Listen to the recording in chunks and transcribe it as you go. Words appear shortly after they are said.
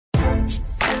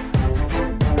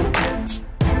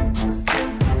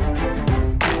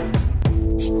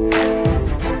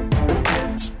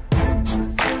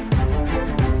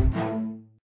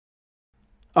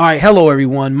All right, hello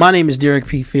everyone. My name is Derek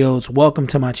P. Fields. Welcome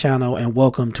to my channel and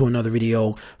welcome to another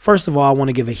video. First of all, I want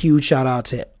to give a huge shout out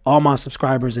to all my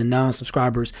subscribers and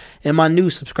non-subscribers and my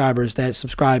new subscribers that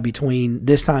subscribed between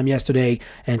this time yesterday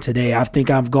and today. I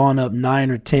think I've gone up 9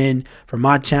 or 10 for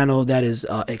my channel. That is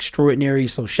extraordinary.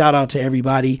 So shout out to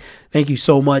everybody. Thank you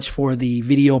so much for the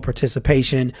video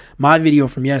participation. My video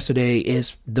from yesterday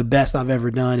is the best I've ever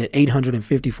done at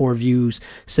 854 views,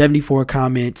 71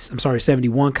 comments,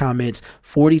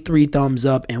 43 thumbs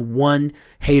up and 1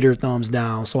 hater thumbs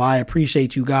down. So I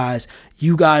appreciate you guys.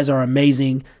 You guys are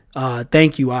amazing.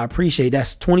 Thank you. I appreciate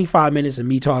that's 25 minutes of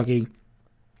me talking,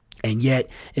 and yet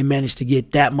it managed to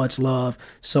get that much love.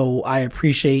 So I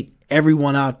appreciate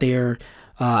everyone out there.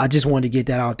 I just wanted to get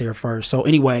that out there first. So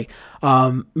anyway,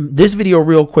 this video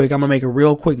real quick, I'm gonna make a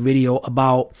real quick video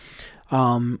about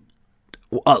a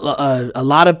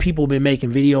lot of people have been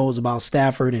making videos about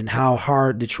Stafford and how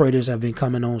hard Detroiters have been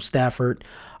coming on Stafford.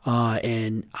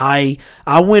 And I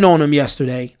went on him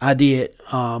yesterday. I did.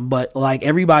 But like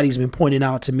everybody's been pointing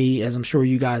out to me, as I'm sure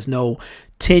you guys know,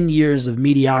 10 years of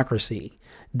mediocrity.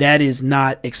 That is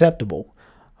not acceptable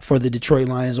for the Detroit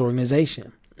Lions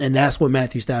organization. And that's what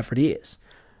Matthew Stafford is.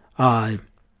 But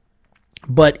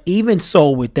even so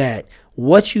with that,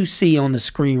 what you see on the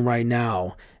screen right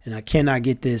now, and I cannot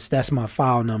get this, that's my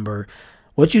file number.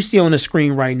 What you see on the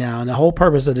screen right now, and the whole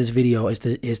purpose of this video is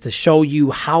to show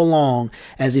you how long,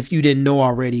 as if you didn't know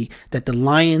already, that the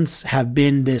Lions have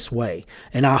been this way.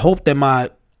 And I hope that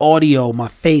my audio, my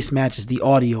face matches the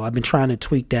audio. I've been trying to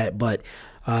tweak that, but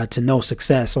to no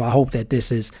success. So I hope that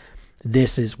this is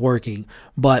working.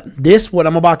 But this, what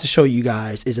I'm about to show you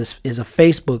guys, is a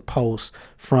Facebook post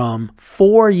from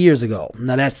 4 years ago.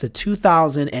 Now that's the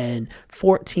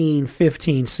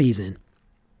 2014-15 season.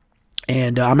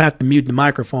 And I'm going to have to mute the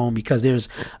microphone because there's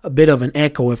a bit of an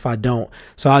echo if I don't.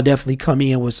 So I'll definitely come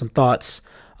in with some thoughts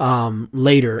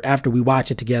later after we watch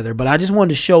it together. But I just wanted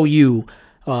to show you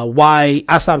why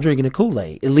I stopped drinking the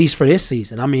Kool-Aid, at least for this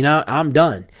season. I mean, I'm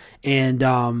done. And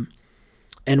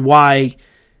why,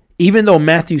 even though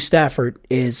Matthew Stafford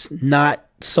is not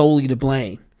solely to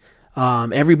blame,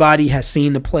 everybody has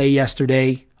seen the play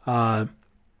yesterday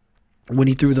when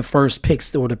he threw the first pick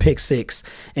or the pick six,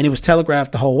 and it was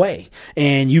telegraphed the whole way.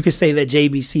 And you could say that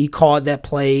JBC called that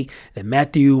play, that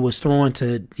Matthew was throwing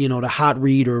to, the hot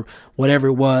read or whatever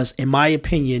it was. In my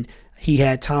opinion, he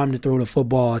had time to throw the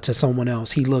football to someone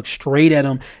else. He looked straight at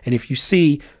him. And if you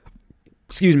see,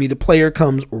 the player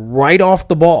comes right off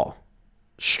the ball,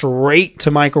 straight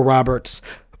to Michael Roberts,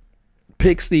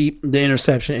 picks the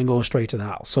interception and goes straight to the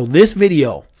house. So this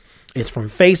video is from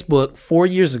Facebook 4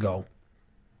 years ago,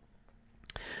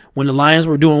 when the Lions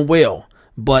were doing well,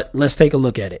 but let's take a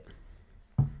look at it.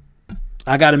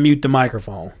 I got to mute the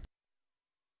microphone.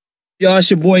 Y'all,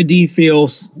 it's your boy D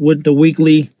Fields with the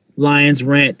weekly Lions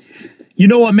rant. You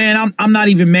know what, man? I'm not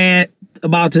even mad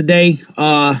about today.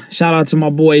 Shout out to my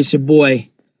boy. It's your boy.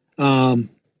 I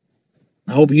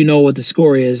hope you know what the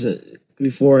score is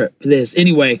before this.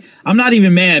 Anyway, I'm not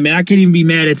even mad, man. I can't even be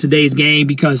mad at today's game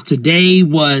because today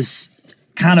was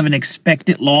kind of an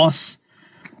expected loss.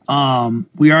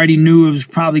 We already knew it was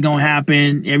probably going to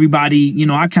happen. Everybody,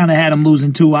 I kind of had them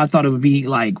losing too. I thought it would be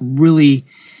like really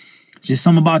just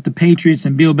something about the Patriots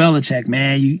and Bill Belichick,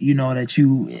 man. You know that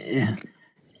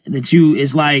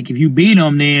it's like if you beat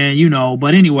them, then,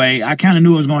 but anyway, I kind of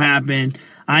knew it was going to happen.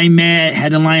 I ain't mad.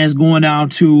 Had the Lions going down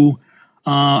to,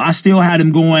 I still had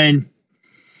them going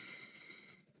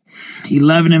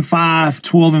 11-5,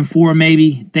 12-4,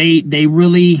 maybe.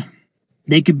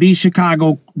 They could beat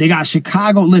Chicago. They got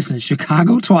Chicago. Listen,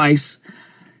 Chicago twice.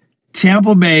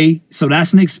 Tampa Bay. So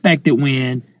that's an expected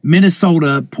win.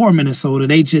 Minnesota, poor Minnesota.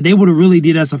 They would have really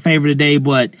did us a favor today,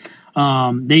 but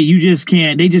they just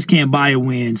can't buy a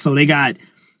win. So they got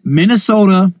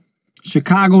Minnesota,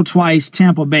 Chicago twice,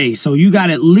 Tampa Bay. So you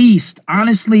got at least,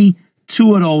 honestly,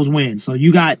 2 of those wins. So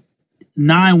you got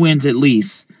 9 wins at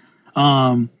least,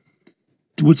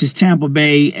 which is Tampa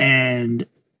Bay and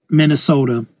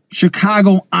Minnesota.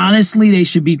 Chicago, honestly, they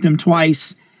should beat them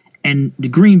twice. And the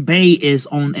Green Bay is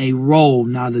on a roll.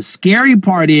 Now, the scary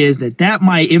part is that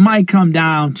it might come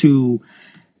down to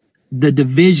the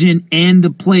division and the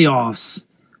playoffs,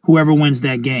 whoever wins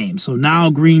that game. So now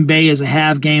Green Bay is a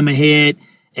half game ahead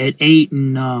at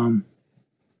 8-3.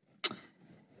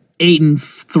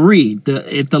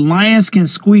 If the Lions can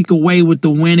squeak away with the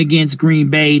win against Green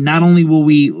Bay, not only will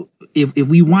we, if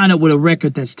we wind up with a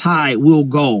record that's tied, we'll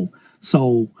go.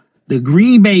 So The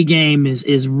Green Bay game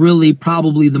is really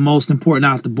probably the most important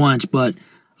out the bunch, but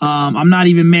I'm not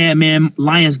even mad, man.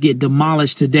 Lions get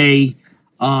demolished today.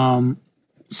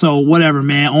 So whatever,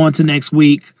 man. On to next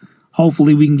week.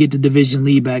 Hopefully we can get the division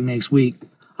lead back next week.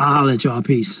 I'll holler at y'all.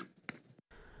 Peace.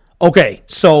 Okay,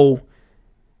 so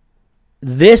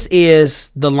this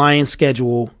is the Lions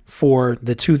schedule for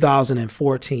the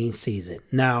 2014 season.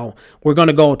 Now, we're going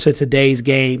to go to today's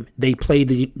game. They played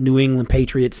the New England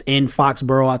Patriots in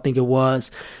Foxborough, I think it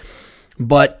was.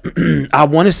 But I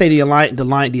want to say the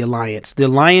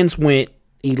Lions went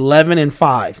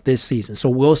 11-5 this season. So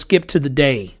we'll skip to the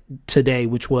day today,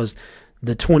 which was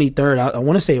the 23rd. I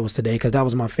want to say it was today because that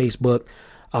was my Facebook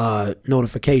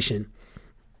notification.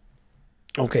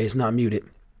 Okay, it's not muted.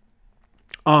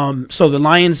 So the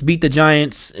Lions beat the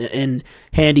Giants in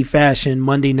handy fashion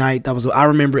Monday night. I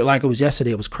remember it like it was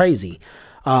yesterday. It was crazy.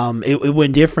 It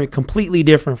went different, completely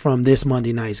different from this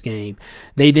Monday night's game.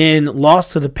 They then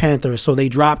lost to the Panthers, so they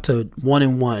dropped to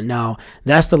 1-1. Now,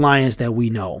 that's the Lions that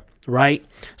we know, right?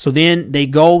 So then they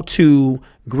go to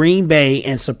Green Bay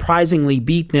and surprisingly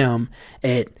beat them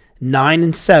at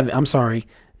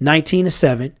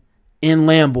 19-7 in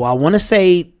Lambeau. I want to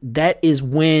say that is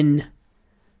when...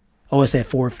 Oh, it's at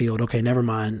Ford Field. Okay, never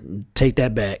mind. Take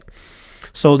that back.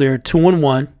 So they're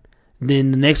 2-1.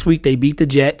 Then the next week they beat the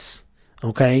Jets.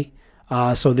 Okay.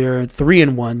 So they're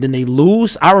 3-1. Then they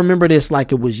lose. I remember this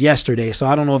like it was yesterday. So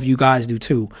I don't know if you guys do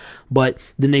too. But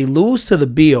then they lose to the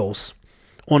Bills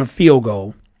on a field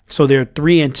goal. So they're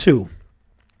 3-2.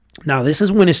 Now this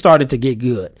is when it started to get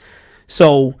good.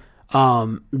 So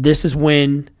this is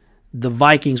when the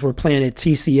Vikings were playing at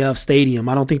TCF Stadium.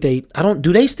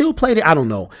 Do they still play it? I don't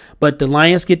know. But the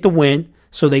Lions get the win.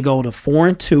 So they go to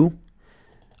 4-2.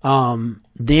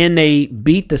 Then they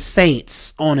beat the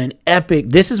Saints on an epic.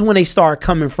 This is when they start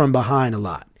coming from behind a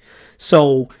lot.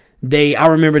 So I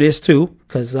remember this too,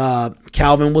 because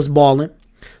Calvin was balling.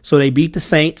 So they beat the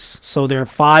Saints. So they're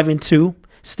 5-2.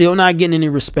 Still not getting any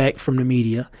respect from the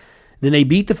media. Then they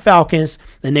beat the Falcons,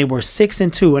 and they were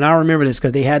 6-2. And I remember this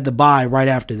because they had the bye right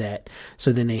after that.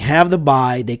 So then they have the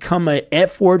bye. They come at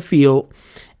Ford Field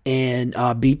and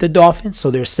beat the Dolphins.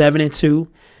 So they're 7-2.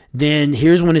 Then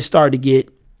here's when it started to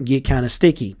get kind of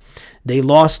sticky. They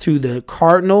lost to the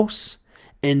Cardinals,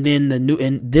 and then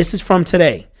and this is from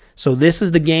today. So this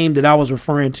is the game that I was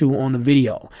referring to on the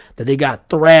video, that they got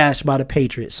thrashed by the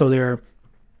Patriots. So they're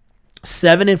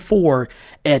 7-4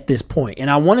 at this point.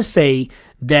 And I want to say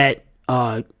that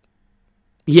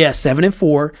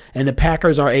 7-4, and the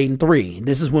Packers are 8-3.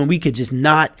 This is when we could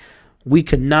not,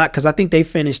 because I think they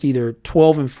finished either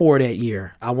 12-4 that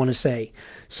year, I want to say.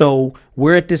 So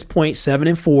we're at this point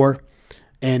 7-4,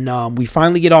 and we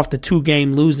finally get off the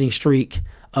 2-game losing streak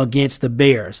against the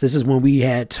Bears. This is when we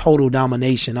had total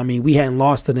domination. I mean, we hadn't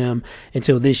lost to them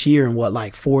until this year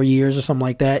in 4 years or something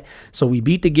like that. So we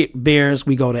beat the Bears.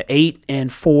 We go to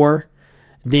 8-4.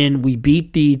 Then we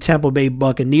beat the Tampa Bay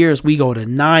Buccaneers. We go to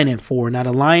 9-4. Now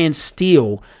the Lions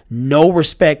still no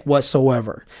respect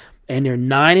whatsoever. And they're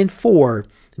 9-4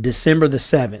 December the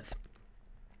 7th.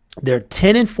 They're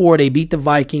 10-4. They beat the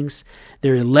Vikings.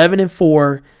 They're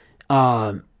 11-4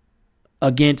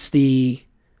 against they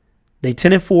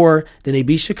 10-4. Then they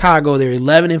beat Chicago. They're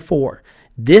 11-4.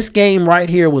 This game right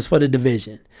here was for the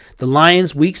division. The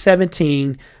Lions, week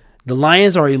 17. The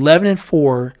Lions are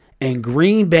 11-4. And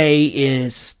Green Bay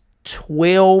is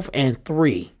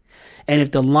 12-3. And if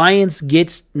the Lions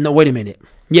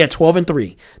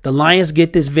 12-3. The Lions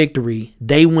get this victory,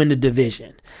 they win the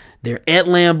division. They're at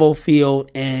Lambeau Field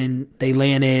and they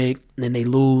lay an egg and they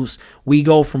lose. We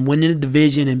go from winning the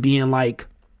division and being like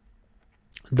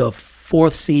the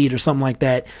 4th seed or something like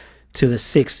that to the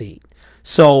 6th seed.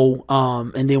 So,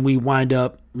 and then we wind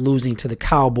up losing to the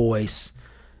Cowboys,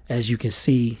 as you can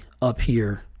see up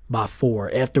here, by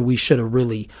 4 after we should have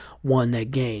really won that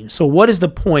game. So what is the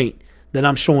point that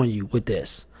I'm showing you with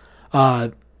this?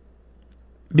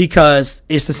 Because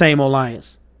it's the same old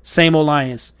Lions. Same old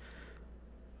Lions.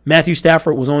 Matthew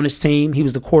Stafford was on his team. He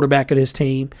was the quarterback of this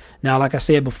team. Now, like I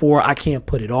said before, I can't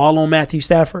put it all on Matthew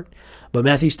Stafford, but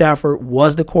Matthew Stafford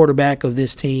was the quarterback of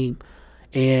this team,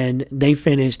 and they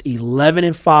finished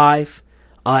 11-5.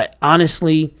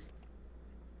 Honestly,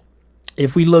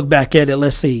 if we look back at it,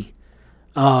 let's see.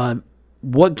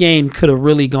 What game could have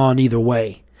really gone either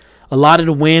way? A lot of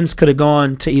the wins could have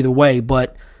gone to either way,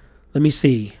 but let me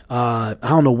see. I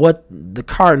don't know what the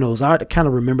Cardinals, I kind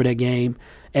of remember that game,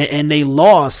 and they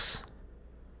lost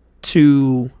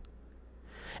to,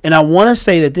 and I want to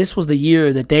say that this was the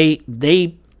year that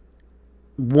they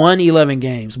won 11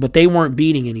 games, but they weren't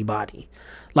beating anybody.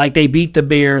 Like, they beat the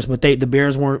Bears, but the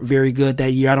Bears weren't very good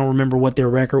that year. I don't remember what their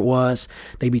record was.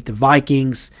 They beat the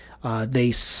Vikings.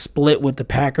 They split with the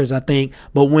Packers, I think.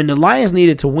 But when the Lions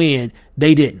needed to win,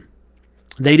 they didn't.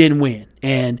 They didn't win.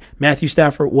 And Matthew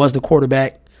Stafford was the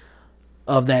quarterback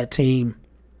of that team.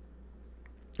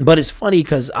 But it's funny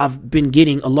because I've been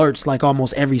getting alerts like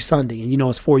almost every Sunday. And,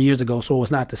 it's 4 years ago, so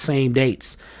it's not the same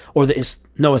dates. It's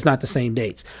not the same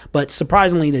dates. But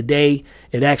surprisingly, today,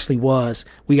 it actually was.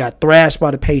 We got thrashed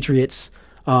by the Patriots.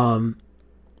 And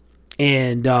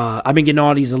I've been getting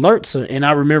all these alerts. And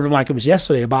I remember like it was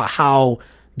yesterday about how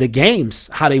the games,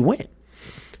 how they went.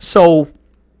 So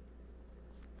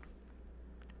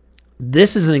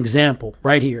this is an example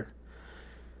right here.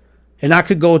 And I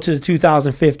could go to the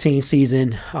 2015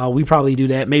 season. We probably do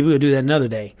that. Maybe we'll do that another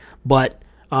day. But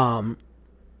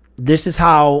this is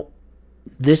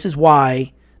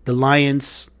why the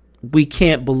Lions, we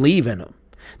can't believe in them.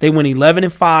 They went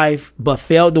 11-5, but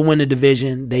failed to win the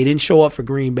division. They didn't show up for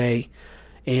Green Bay.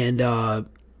 And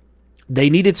they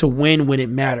needed to win when it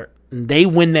mattered. And they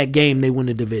win that game, they win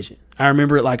the division. I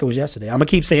remember it like it was yesterday. I'm going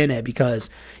to keep saying that because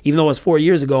even though it was 4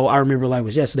 years ago, I remember it like it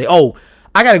was yesterday. Oh,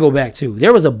 I got to go back too.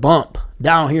 There was a bump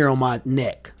down here on my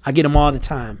neck. I get them all the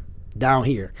time down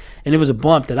here. And it was a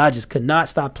bump that I just could not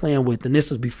stop playing with. And this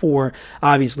was before,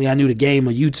 obviously, I knew the game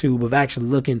of YouTube, of actually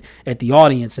looking at the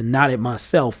audience and not at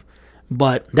myself.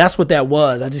 But that's what that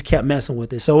was. I just kept messing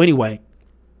with it. So anyway,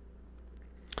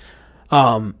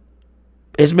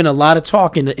 it's been a lot of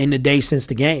talk in the day since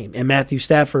the game. And Matthew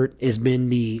Stafford has been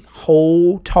the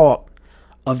whole talk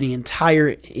of the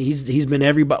entire, he's been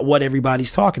what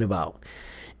everybody's talking about.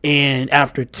 And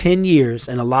after 10 years,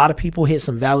 and a lot of people hit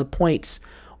some valid points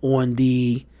let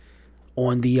me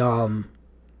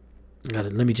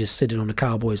just sit it on the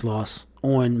Cowboys loss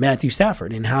on Matthew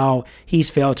Stafford and how he's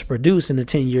failed to produce in the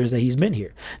 10 years that he's been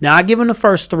here. Now, I give him the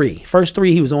first three. First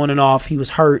three, he was on and off. He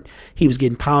was hurt. He was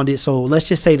getting pounded. So let's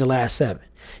just say the last 7.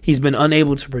 He's been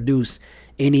unable to produce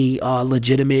any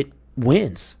legitimate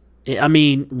wins. I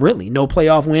mean, really, no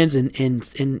playoff wins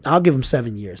in I'll give him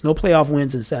 7 years. No playoff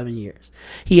wins in 7 years.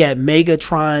 He had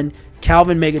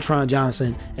Calvin Megatron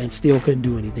Johnson, and still couldn't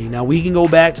do anything. Now, we can go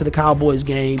back to the Cowboys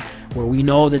game where we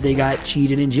know that they got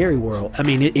cheated in Jerry World. I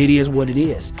mean, it is what it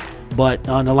is. But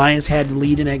the Lions had the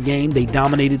lead in that game. They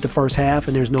dominated the first half,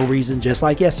 and there's no reason, just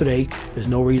like yesterday, there's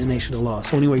no reason they should have lost.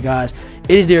 So anyway, guys,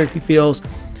 it is Derek P. Fields.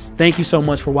 Thank you so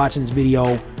much for watching this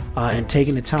video and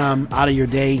taking the time out of your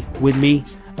day with me.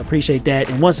 Appreciate that.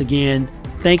 And once again,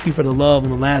 thank you for the love on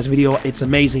the last video. It's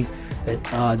amazing that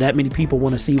that many people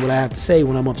want to see what I have to say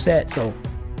when I'm upset. So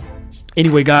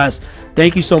anyway, guys,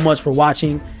 thank you so much for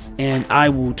watching, and I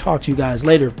will talk to you guys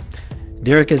later.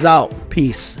 Derek is out.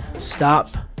 Peace. Stop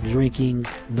drinking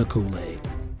the Kool-Aid.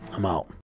 I'm out.